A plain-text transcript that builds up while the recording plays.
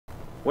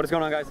What is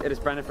going on, guys? It is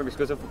Brandon from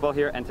Exclusive Football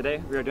here, and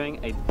today we are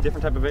doing a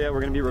different type of video.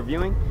 We're going to be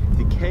reviewing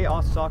the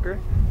Chaos Soccer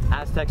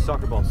Aztec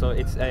soccer ball. So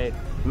it's a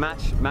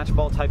match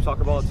ball type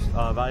soccer ball. It's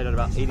valued at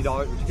about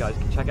 $80, which you guys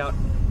can check out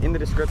in the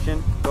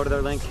description. Go to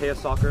their link, Chaos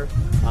Soccer.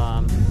 We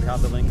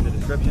have the link in the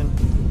description.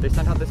 They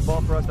sent out this ball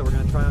for us that we're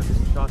going to try out, do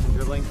some shots and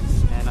dribbling,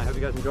 and I hope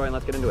you guys enjoy, and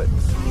let's get into it.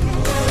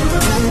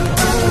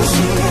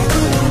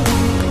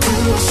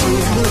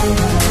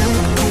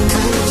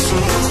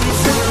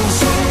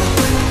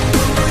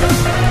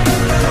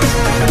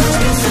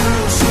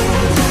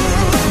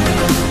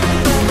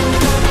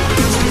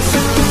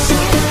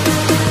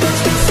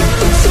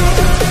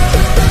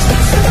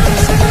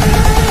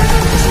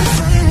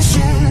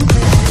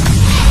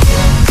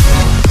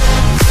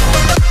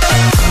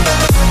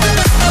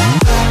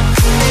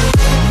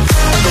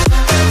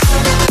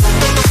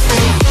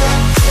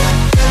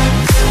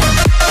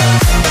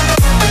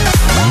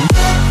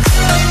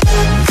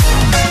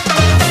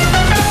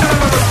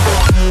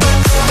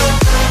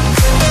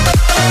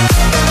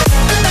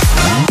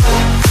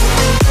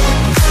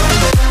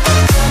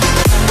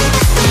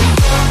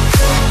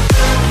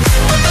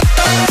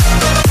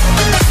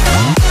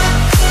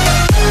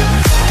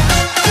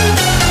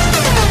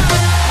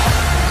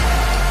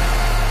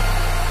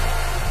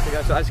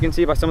 So as you can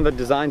see by some of the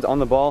designs on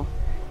the ball,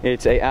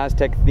 it's a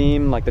Aztec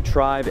theme, like the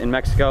tribe in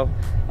Mexico.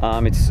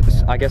 I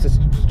guess it's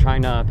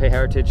trying to pay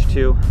heritage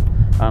to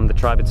the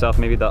tribe itself.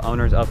 Maybe the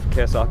owners of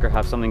Chaos Soccer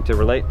have something to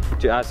relate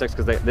to Aztecs,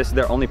 because this is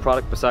their only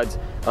product besides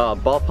a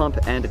ball pump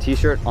and a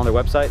t-shirt on their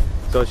website.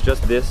 So it's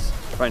just this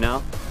right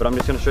now. But I'm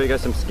just going to show you guys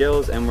some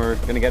skills, and we're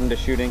going to get into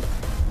shooting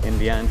in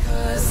the end.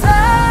 I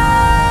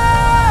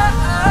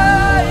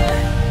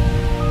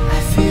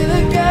feel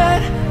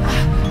again,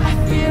 I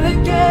feel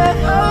again,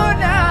 oh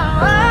now.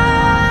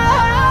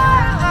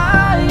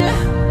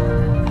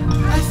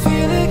 I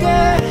feel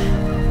again,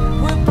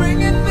 we're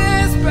bringing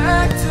this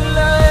back to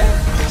life.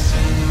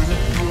 I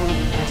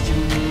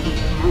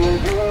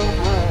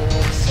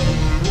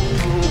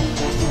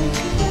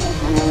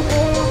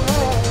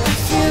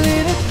feel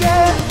it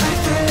again, I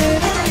feel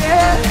it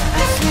again,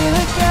 I feel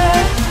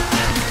again,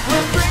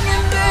 we're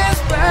bringing this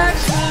back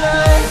to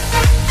life.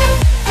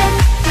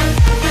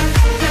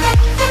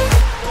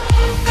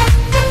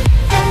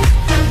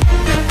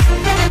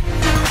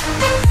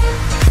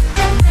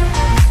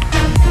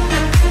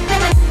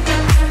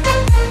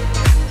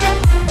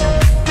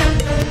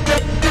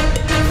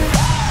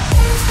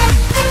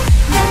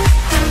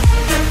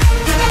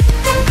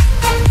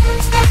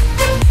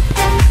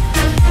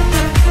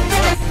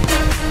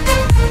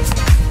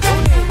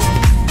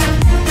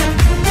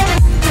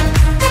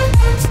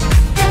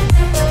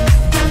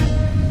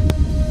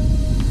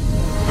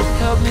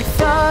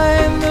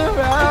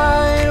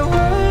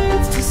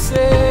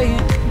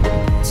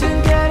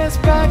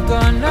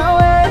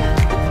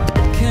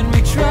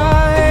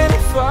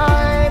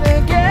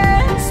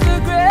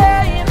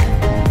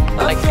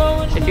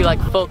 If you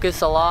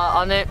focus a lot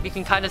on it, you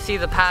can kind of see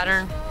the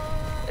pattern.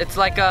 It's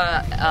like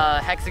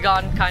a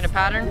hexagon kind of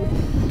pattern.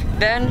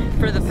 Then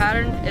for the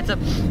pattern,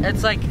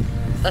 it's like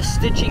a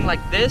stitching like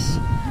this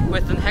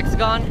with a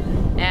hexagon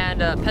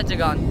and a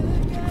pentagon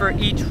for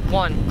each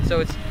one. So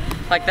it's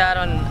like that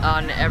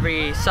on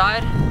every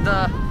side.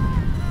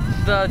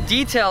 The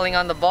detailing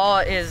on the ball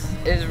is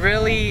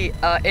really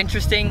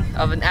interesting,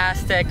 of an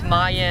Aztec,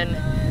 Mayan,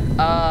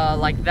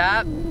 like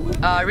that.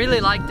 I really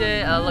liked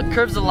it.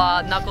 Curves a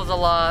lot, knuckles a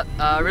lot,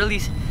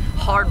 really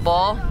hard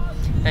ball,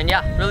 and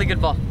yeah, really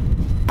good ball.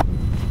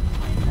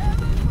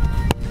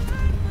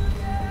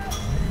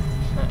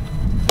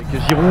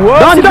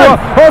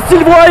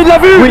 Sylvain, il l'a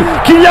vu. Oui.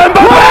 Kylian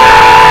Mbappé,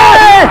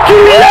 ouais,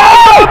 Kylian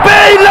Mbappé,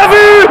 il l'a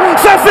vu.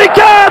 Ça fait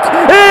 4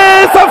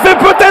 et ça fait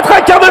peut-être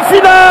un quart de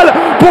finale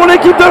pour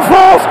l'équipe de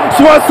France.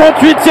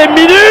 68e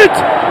minute.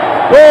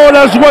 Oh,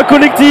 la joie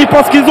collective,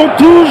 parce qu'ils ont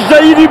tous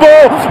jailli du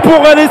banc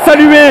pour aller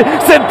saluer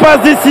cette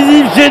passe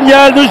décisive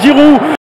géniale de Giroud.